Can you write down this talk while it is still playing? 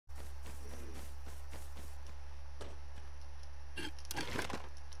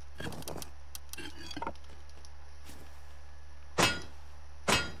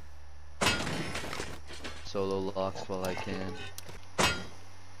solo locks while I can.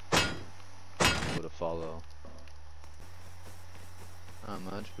 Go to follow. Not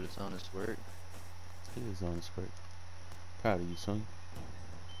much, but it's honest work. It is honest work. Proud of you, son.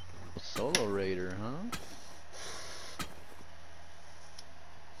 Solo raider, huh?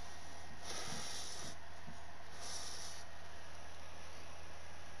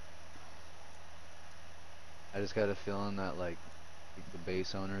 I just got a feeling that like the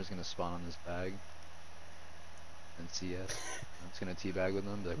base owner is gonna spawn on this bag and see us. I'm just gonna teabag with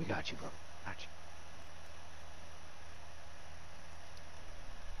them. Be like, we got you, bro. Got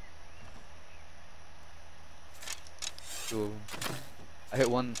you. Ooh. I hit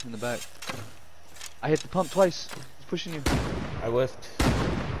one in the back. I hit the pump twice. He's pushing you. I whiffed.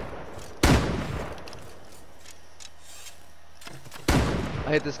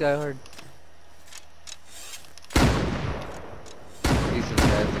 I hit this guy hard. These are the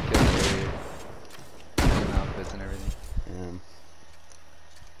guys that killed me earlier. Same outfits and everything.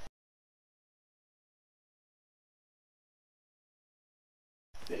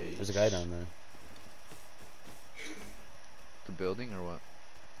 There's a guy down there. The building or what?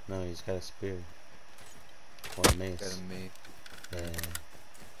 No, he's got a spear. Or a mace. Got a mate. Yeah.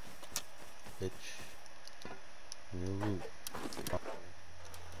 Bitch. No loot.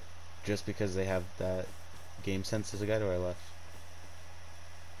 Just because they have that game sense as a guy to our left.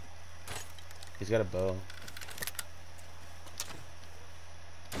 He's got a bow.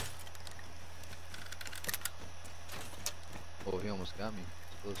 Oh, he almost got me.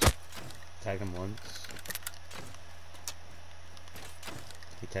 Close. Tagged him once.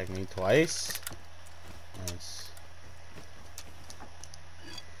 He tagged me twice. Nice.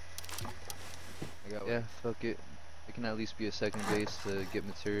 Yeah, fuck it. It can at least be a second base to get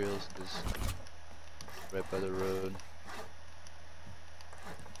materials, cause right by the road.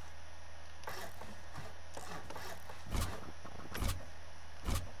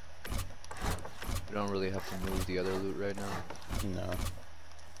 We don't really have to move the other loot right now. No.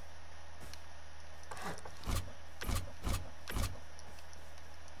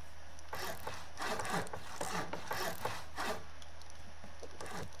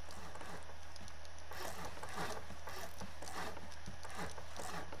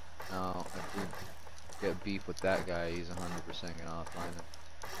 Now, if we get beef with that guy, he's 100% gonna offline it.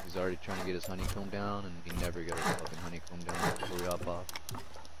 He's already trying to get his honeycomb down, and we never get our fucking honeycomb down before we hop off.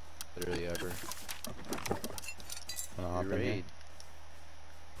 Literally ever. Free Raid.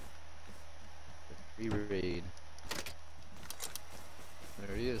 Free raid.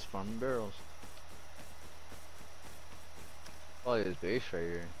 There he is, farming barrels. Probably his base right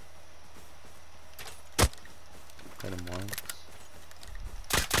here. Hit him once.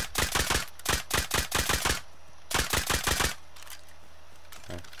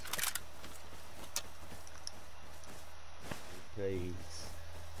 Please.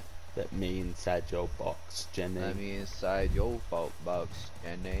 Let me inside your box, Jenny. Let me inside your box,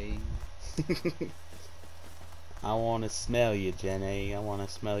 Jenny. I wanna smell you, Jenny. I wanna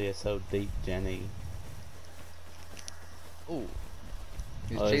smell you so deep, Jenny. Oh,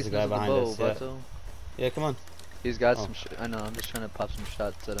 he's Oh, there's a chasing guy us with the behind bow, us, yeah. Bato. Yeah, come on. He's got Oh. some I know, I'm just trying to pop some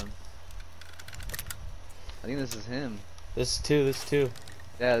shots at him. I think this is him. This is two.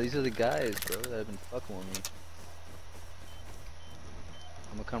 Yeah, these are the guys, bro, that have been fucking with me.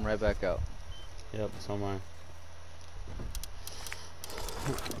 I'm gonna come right back out. Yep, so am I.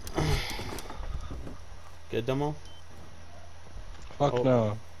 Good, Dumbo? Fuck Oh.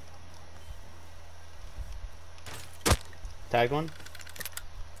 no. Tag one?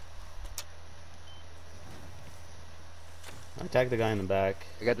 I tagged the guy in the back.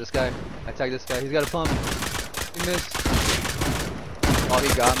 I got this guy. I tagged this guy. He's got a pump. He missed. Oh, he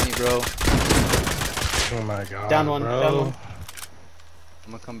got me, bro. Oh my god. Down one, bro. down one.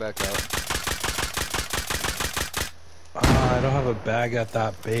 I'm gonna come back out. Ah, I don't have a bag at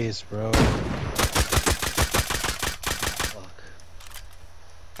that base, bro. Fuck.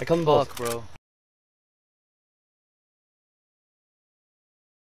 I killed them both. Fuck, bro.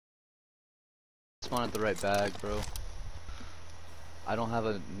 Spawn at the right bag, bro. I don't have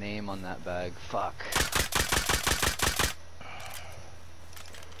a name on that bag. Fuck.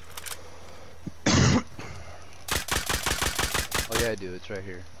 Oh yeah, I do. It's right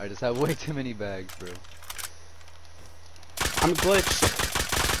here. I just have way too many bags, bro. I'm glitched.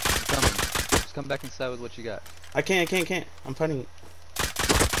 I'm coming. Just come back inside with what you got. I can't. I'm fighting.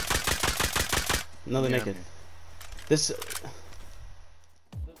 Another Yeah, naked. I'm here. This.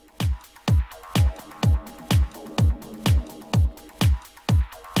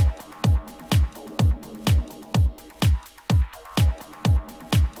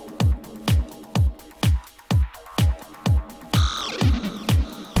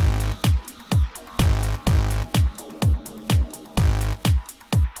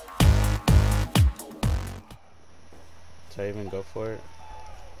 go for it.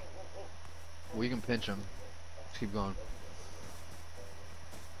 We can pinch him. Just keep going.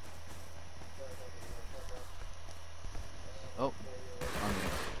 Oh, on me.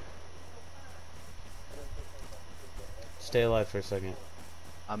 Stay alive for a second.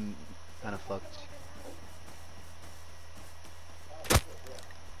 I'm kind of fucked.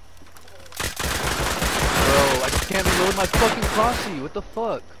 Bro, I can't reload my fucking crossy. What the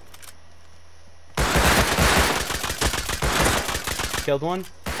fuck? Killed one.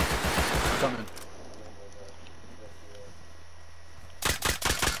 Coming.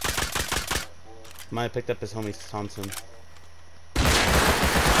 Might have picked up his homie Thompson.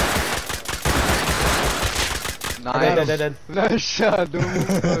 Nice. Dead. Nice shot, don't move.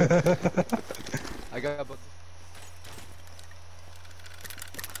 I got both.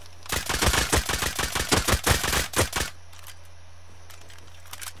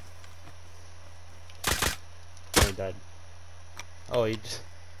 Oh, he died. Oh,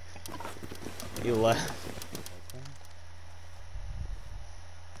 he left.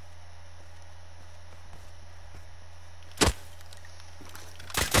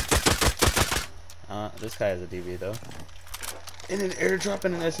 This guy has a DV though. In an airdrop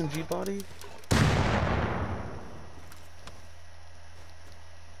in an SMG body?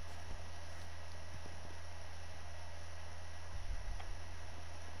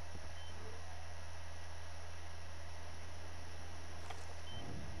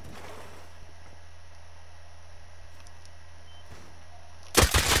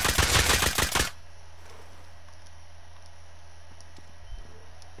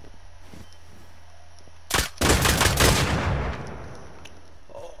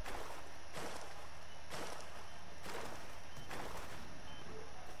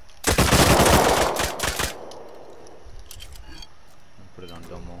 Put it on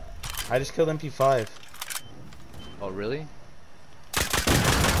Domo. I just killed MP5. Oh, really?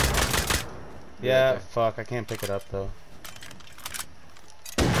 Yeah, Okay. fuck, I can't pick it up though.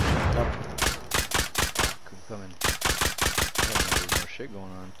 Nope. Keep coming. I don't know, there's more shit going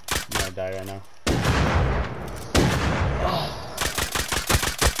on. I'm gonna die right now.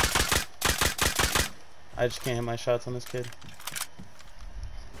 I just can't hit my shots on this kid.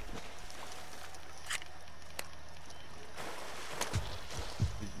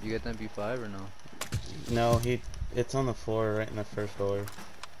 Did you get the MP5 or no? No, it's on the floor right in the first door.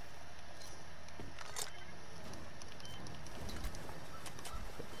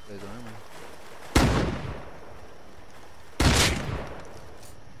 There's armor.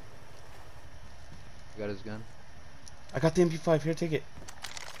 You got his gun? I got the MP5, here, take it.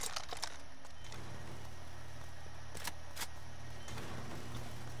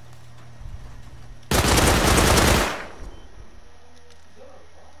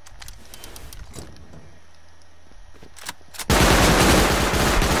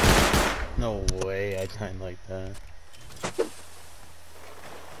 No way, I died like that.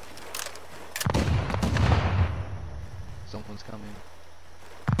 Someone's coming.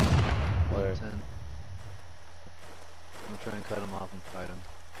 Where? 110. I'm gonna try and cut him off and fight him.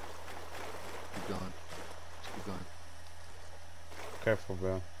 Keep going. Just keep going. Careful,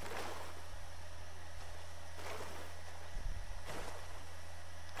 bro.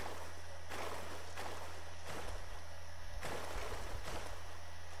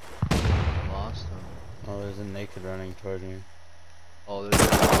 Lost him. Oh, there's a naked running toward me. Oh, there's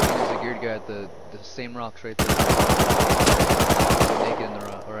a geared guy at the same rocks right there. Naked in the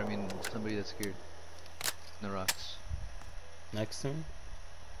rock, or I mean, somebody that's geared in the rocks. Next to me?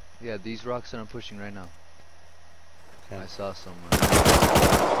 Yeah, these rocks that I'm pushing right now. Okay. I saw someone.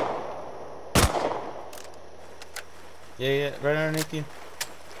 Yeah, right underneath you.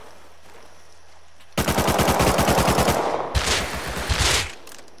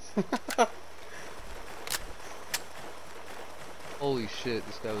 Holy shit,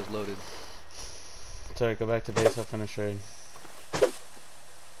 this guy was loaded. Sorry, go back to base, I'll finish raid.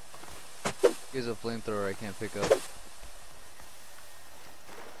 He has a flamethrower I can't pick up.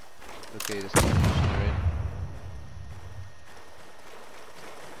 Okay, just keep pushing the raid.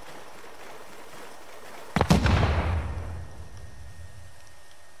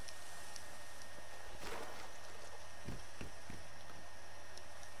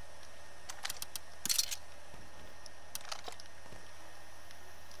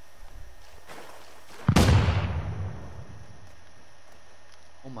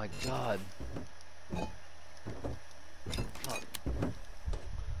 Oh my god. Fuck.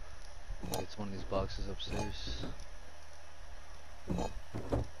 It's one of these boxes upstairs.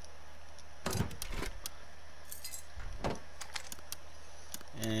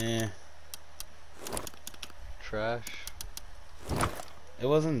 Eh. Trash. It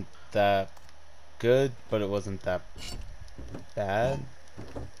wasn't that good, but it wasn't that bad.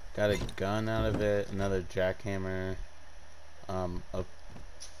 Got a gun out of it, another jackhammer, a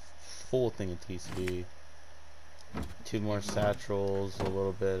full thing of TCD, 2 more satchels, a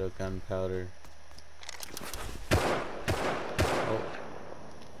little bit of gunpowder. Oh,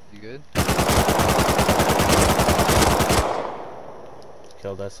 You good?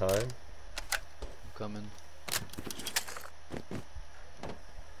 killed SR. I'm coming.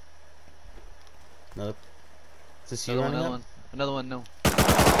 Another. Is this you Another one, running another up? one. Another one, no.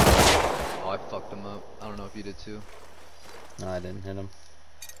 Oh, I fucked him up. I don't know if you did too. No, I didn't hit him.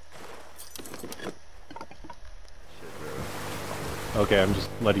 Shit, bro. Okay, I'm just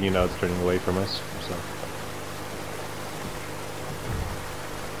letting you know it's turning away from us, so.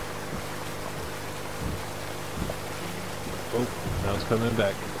 Oh, now it's coming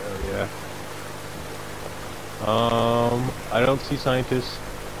back. Oh, yeah. I don't see scientists.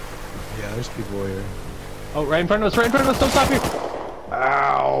 Yeah, there's people here. Oh, right in front of us, right in front of us, don't stop here!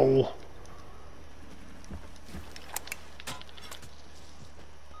 Ow!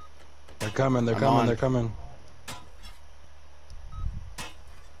 They're coming, they're I'm coming, on. they're coming.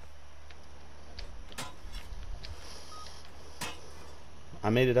 I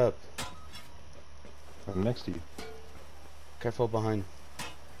made it up. I'm next to you. Careful behind.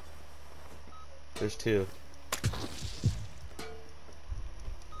 There's 2.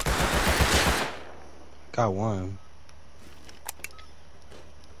 Got one.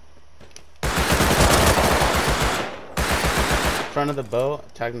 Front of the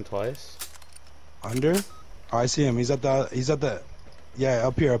boat, tagged him twice. Under? Oh, I see him. He's at the, yeah,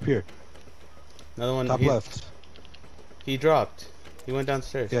 up here. Another one. Top left. He dropped. He went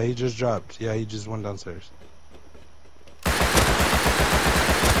downstairs. Yeah, he just dropped. Yeah, he just went downstairs.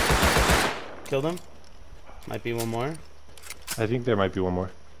 Killed him. Might be one more. I think there might be one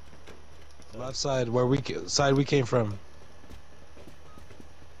more. Left side, where we came from.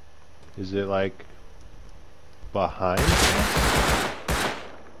 Is it like behind?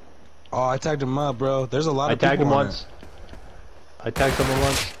 Oh, I tagged him up, bro. There's a lot I of people tagged him on once. I tagged someone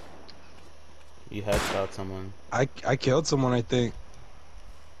once. You headshot someone. it. I killed someone, I think.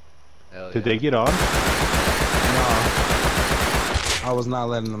 Hell Did yeah. they get on? No. I was not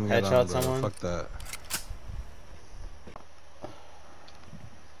letting them get Headshot on, bro. someone? Fuck that.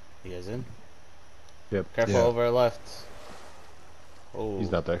 You guys in? Yep. Careful Yeah. over left. Oh.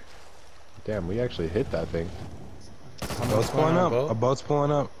 He's not there. Damn, we actually hit that thing. Boat's pulling up. A boat's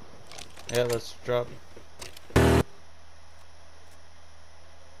pulling up. Yeah, let's drop.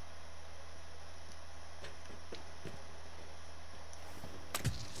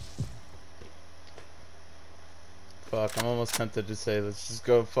 Fuck, I'm almost tempted to say let's just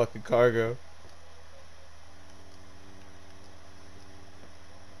go fucking cargo.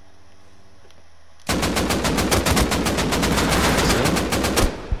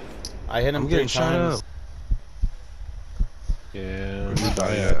 I hit him I'm 3 getting shot times. up. Yeah, Where'd you we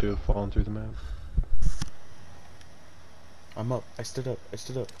die had at? to have fallen through the map. I'm up. I stood up. I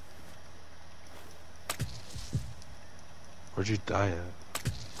stood up. Where'd you die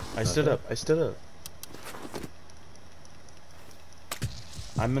at? I stood up. I stood up.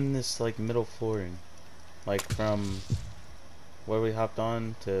 I'm in this like middle flooring, like from where we hopped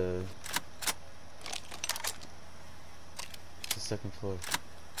on to the 2nd floor.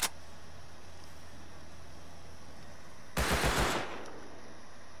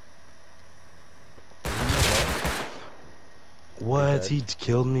 What? dead. He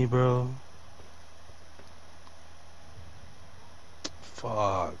killed me, bro.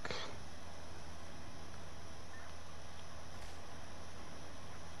 Fuck.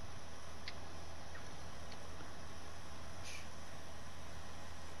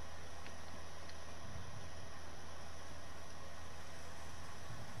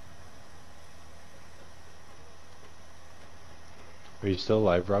 Are you still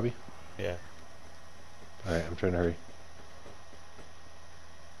alive, Robbie? Yeah. Alright, I'm trying to hurry.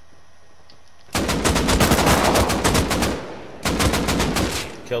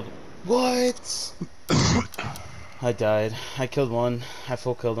 Killed. What? I died. I killed one. I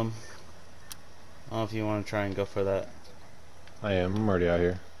full killed him. I don't know if you want to try and go for that. I am. I'm already out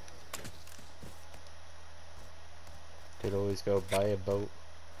here. Could always go buy a boat.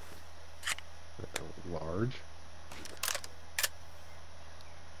 Large?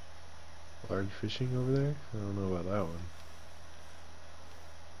 Large fishing over there? I don't know about that one.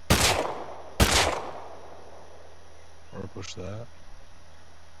 Or push that.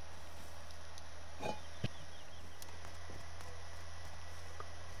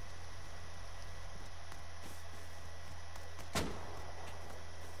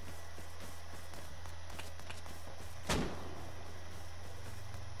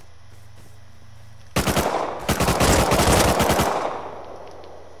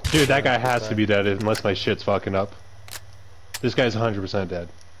 Dude, that guy has to be dead unless my shit's fucking up. This guy's 100% dead.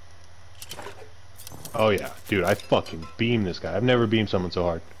 Oh yeah, dude, I fucking beamed this guy. I've never beamed someone so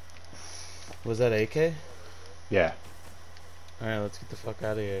hard. Was that AK? Yeah. Alright, let's get the fuck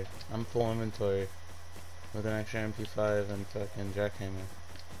out of here. I'm full inventory. With an extra MP5 and fucking jackhammer.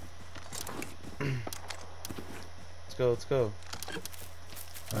 Let's go, let's go.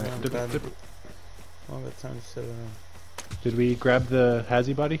 Alright, Come on, got time to sit around. did we grab the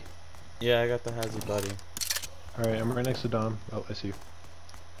Hazy body? Yeah, I got the Hazy body. Alright, I'm right next to Dom. Oh, I see you.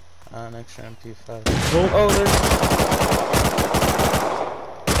 An extra MP5. Oh,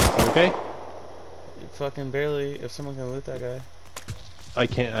 there's... okay? Fucking barely, if someone can loot that guy. I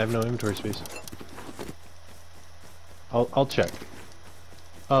can't, I have no inventory space. I'll check.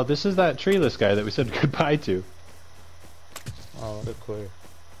 Oh, this is that treeless guy that we said goodbye to. Oh, what a queer.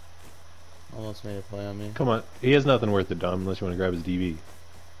 Almost made a play on me. Come on, he has nothing worth it, Dom, unless you want to grab his DV.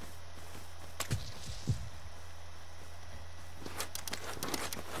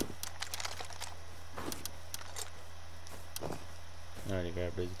 I already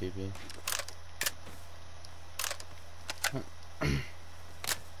grabbed his DB.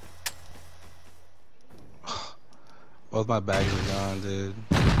 Both my bags are gone, dude.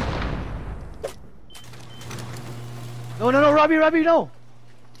 No, Robbie, no!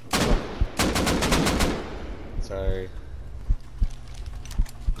 Sorry.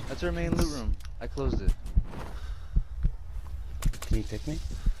 That's our main loot room. I closed it. Can you pick me?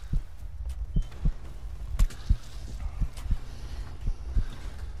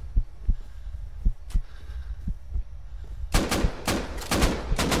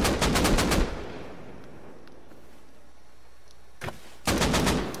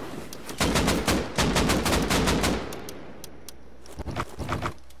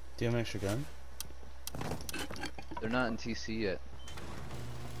 Do you have an extra gun? They're not in TC yet.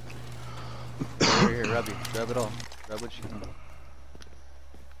 Here, Robbie, grab it all. Grab what you can.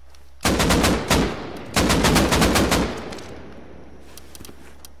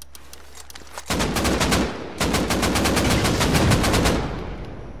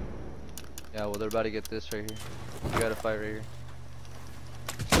 Yeah, well, they're about to get this right here. You gotta fight right here.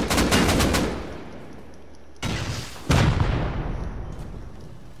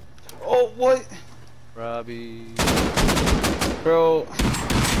 Oh, what? Robbie. Bro.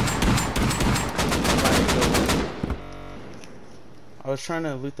 I was trying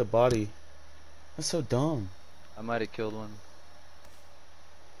to loot the body. That's so dumb. I might have killed one.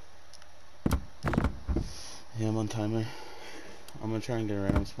 Yeah, I'm on timer. I'm gonna try and get a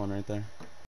random spawn right there.